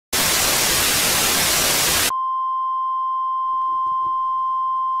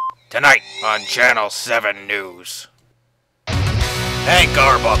Tonight on Channel 7 News. Hank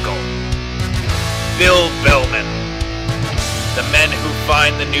Arbuckle, Bill Billman, the men who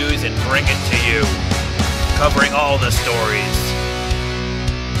find the news and bring it to you, covering all the stories,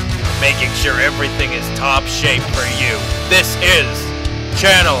 making sure everything is top shape for you. This is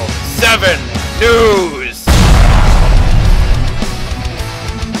Channel 7 News!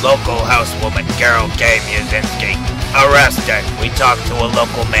 Local housewoman Carol K. Musinski arrested. We talked to a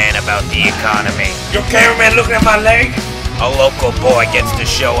local man about the economy. Your cameraman looking at my leg? A local boy gets to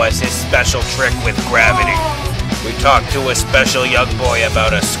show us his special trick with gravity. We talked to a special young boy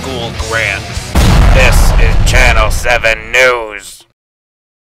about a school grant. This is Channel 7 News.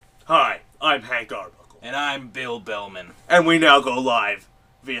 Hi, I'm Hank Arbuckle. And I'm Bill Billman. And we now go live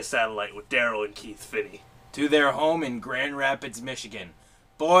via satellite with Daryl and Keith Finney. To their home in Grand Rapids, Michigan.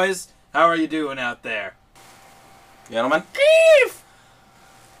 Boys, how are you doing out there? Gentlemen? Keith!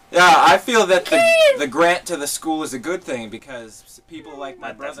 Yeah, I feel that the grant to the school is a good thing because people like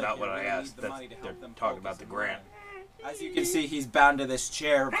my brother... That's not what I really asked. need the money to help them Talking focus about the on grant. learning. As you can see, he's bound to this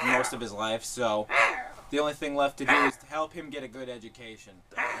chair for most of his life, so the only thing left to do is to help him get a good education.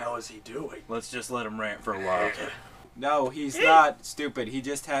 How is he doing? Let's just let him rant for a while. Okay. No, he's not stupid. He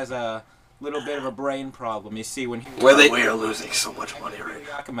just has a little bit of a brain problem. You see, when he... We are losing so much money right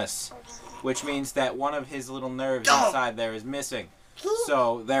now. Alchemist, which means that one of his little nerves inside there is missing.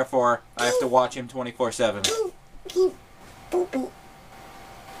 So, therefore, I have to watch him 24/7.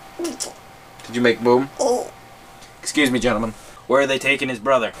 Did you make boom? Excuse me, gentlemen. Where are they taking his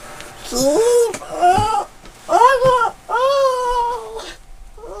brother?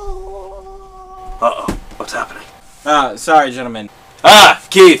 Uh-oh. What's happening? Sorry, gentlemen. Ah,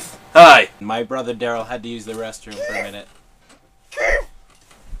 Keith! Hi! My brother Daryl had to use the restroom for a minute.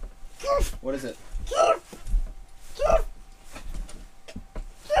 What is it?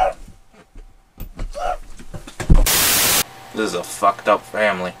 This is a fucked up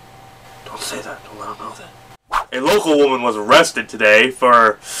family. Don't say that. Don't let him know that. A local woman was arrested today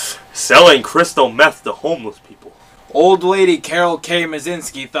for selling crystal meth to homeless people. Old lady Carol K.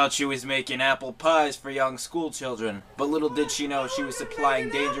 Mazinski thought she was making apple pies for young school children, but little did she know she was supplying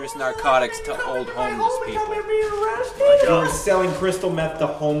dangerous narcotics to old homeless people. She was selling crystal meth to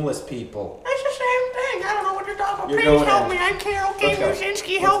homeless people. It's the same thing. I don't know what you're talking about. You're Please going help in. me. I'm Carol K. Let's go.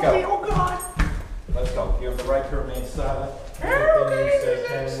 Musinski. Let's Help go. me. Oh, God. Let's go. You have the right to remain silent. Carol Anything you K. say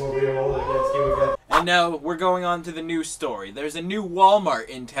can will be rolled against you again. And now we're going on to the news story. There's a new Walmart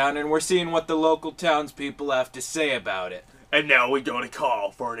in town, and we're seeing what the local townspeople have to say about it. And now we go to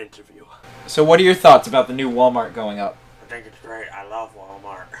call for an interview. So what are your thoughts about the new Walmart going up? I think it's great. I love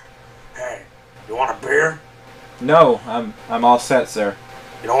Walmart. Hey, you want a beer? No, I'm all set, sir.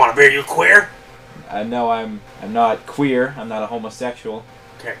 You don't want a beer? You queer? No, I'm not queer. I'm not a homosexual.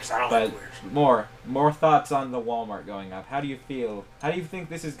 Okay, 'cause I don't But like queers. more thoughts on the Walmart going up. How do you feel? How do you think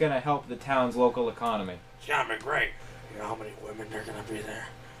this is going to help the town's local economy? It's gonna be great. You know how many women are gonna be there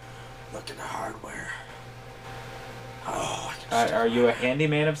looking at hardware? Oh, I can Are you a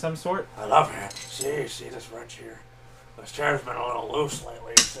handyman of some sort? I love it. See this wrench here? This chair's been a little loose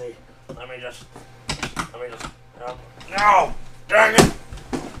lately, you see. Let me just, no! Dang it!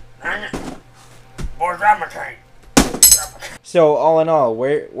 Boy, grab my cane. So all in all,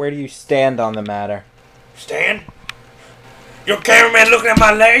 where do you stand on the matter? Stand? Your cameraman looking at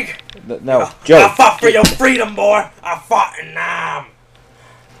my leg? No, Joe. I fought for your freedom, boy. I fought in Nam.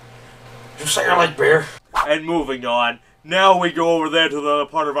 You say you like beer? And moving on, now we go over there to the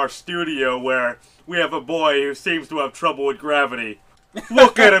part of our studio where we have a boy who seems to have trouble with gravity.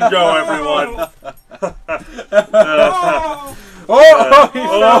 Look at him go, everyone.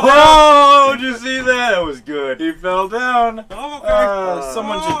 Oh, did you see that? That was good. He fell down.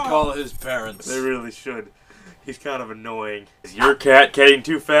 Someone should call his parents. They really should. He's kind of annoying. Is your cat getting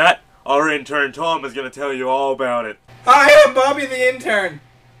too fat? Our intern Tom is going to tell you all about it. Hi, I'm Bobby the intern.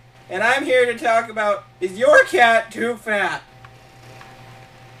 And I'm here to talk about, is your cat too fat?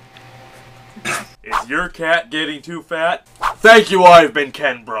 Is your cat getting too fat? Thank you, I've been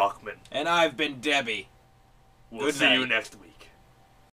Ken Brockman. And I've been Debbie. We'll Good see you night. next